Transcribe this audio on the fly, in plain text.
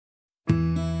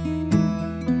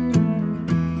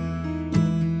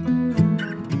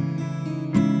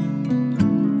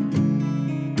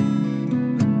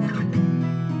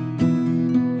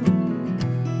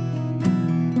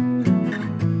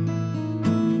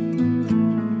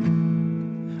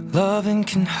Loving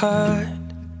can hurt.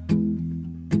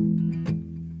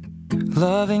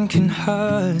 Loving can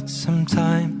hurt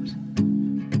sometimes,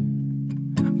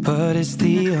 but it's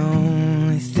the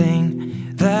only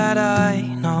thing that I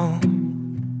know.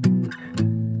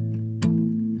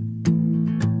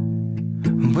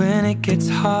 When it gets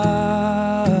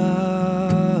hard,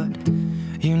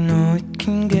 you know it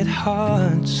can get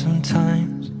hard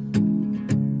sometimes.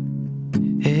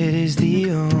 It is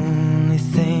the only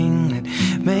thing that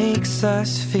makes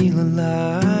us feel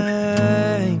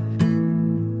alive.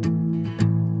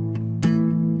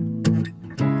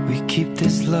 We keep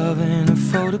this love in a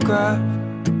photograph.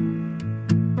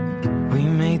 We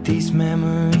made these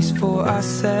memories for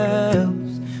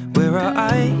ourselves, where our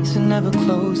eyes are never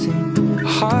closing, our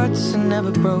hearts are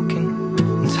never broken,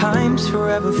 and time's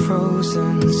forever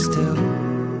frozen still.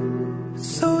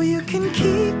 So you can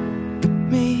keep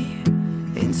me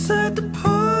inside the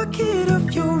pocket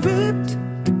of your ripped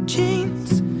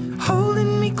jeans,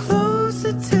 holding me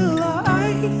closer till our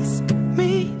eyes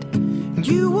meet.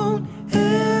 You won't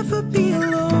ever be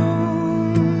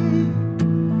alone.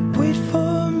 Wait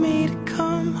for me to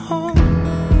come home.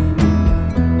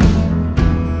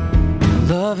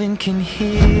 Loving can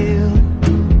heal.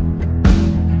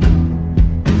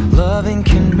 Loving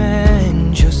can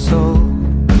mend your soul,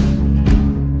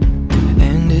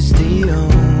 and it's the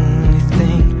only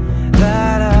thing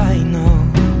that I know.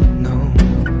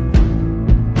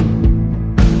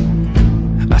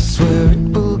 I swear it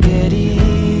will get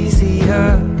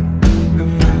easier.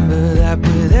 Remember that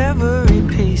with every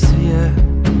piece of you.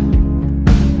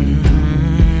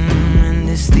 And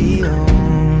it's the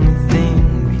only thing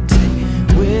we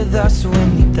take with us when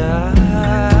we die.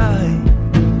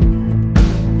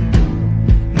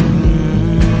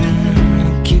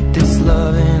 Keep this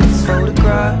love in its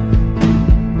photograph.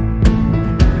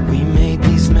 We made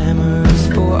these memories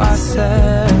for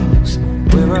ourselves,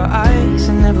 where our eyes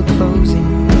are never closing,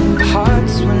 our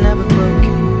hearts were never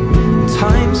broken, and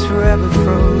time's forever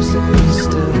frozen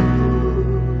still.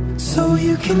 So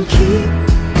you can keep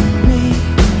me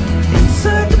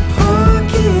inside the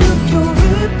pocket of your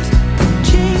ripped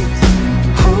jeans,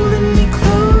 holding me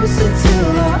closer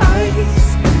till our eyes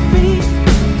meet.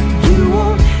 You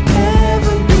won't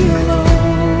ever be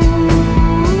alone.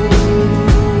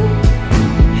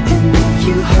 And if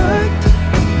you hurt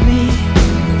me,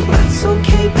 that's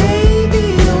okay, baby.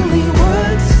 Only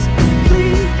words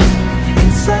bleed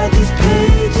inside these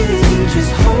pages. You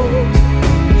just hold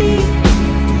me.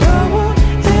 I won't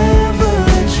ever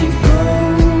let you go.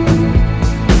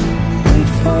 Wait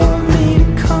for me to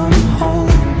come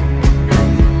home.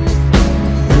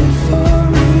 Wait for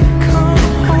me to come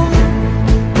home.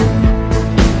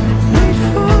 Wait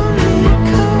for me to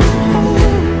come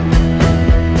home.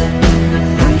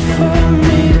 Wait for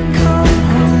me to come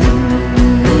home.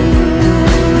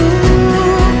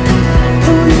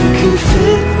 Oh, you can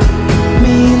fit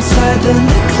me inside the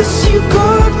necklace you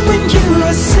got when you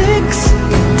were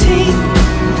 16,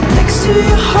 next to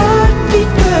your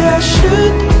heartbeat where I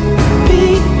should be.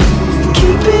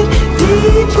 Keep it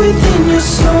deep within your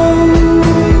soul.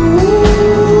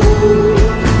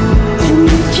 And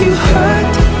if you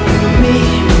hurt me,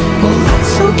 well,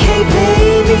 that's okay,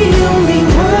 baby. Only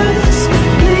words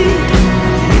bleed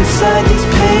inside these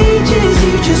pages.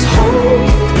 You just hold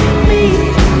me.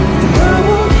 I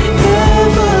won't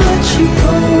ever let you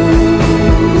go.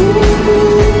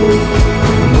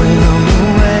 When I'm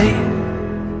away,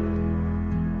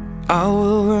 I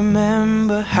will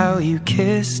remember how you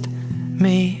kissed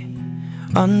me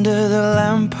under the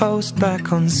lamppost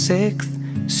back on 6th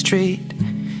Street,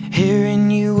 hearing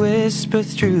you whisper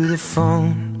through the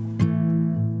phone.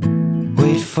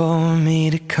 Wait for me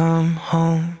to come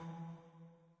home.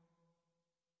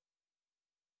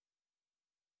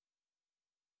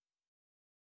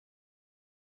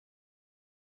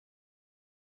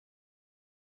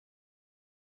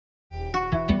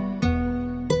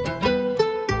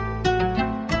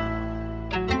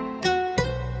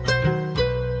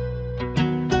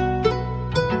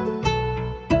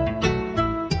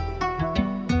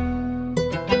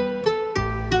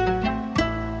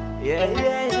 Yeah,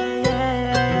 yeah,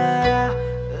 yeah, yeah.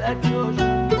 Let's go.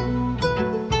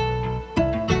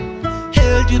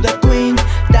 Hail to the queen,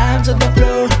 dance on the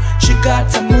floor. She got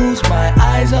some moves, my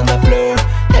eyes on the floor.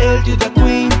 Hail to the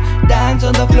queen, dance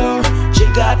on the floor. She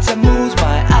got some moves,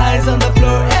 my eyes on the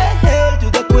floor. Hey, hail to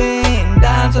the queen,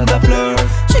 dance on the floor.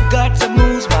 She got some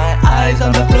moves, my eyes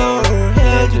on the floor.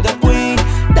 Hail to the queen,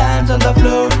 dance on the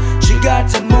floor. She got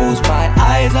some moves, my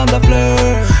eyes on the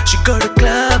floor. She got a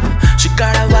club, she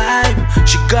got a vibe,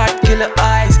 she got killer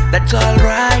that's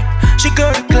alright. She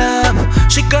got a club,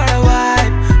 she got a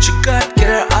vibe, she got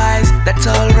killer eyes.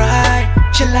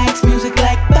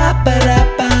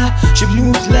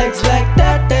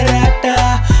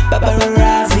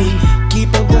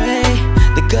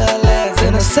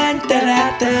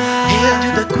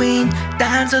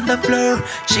 hands on the floor.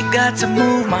 She got to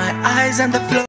move, my eyes on the floor.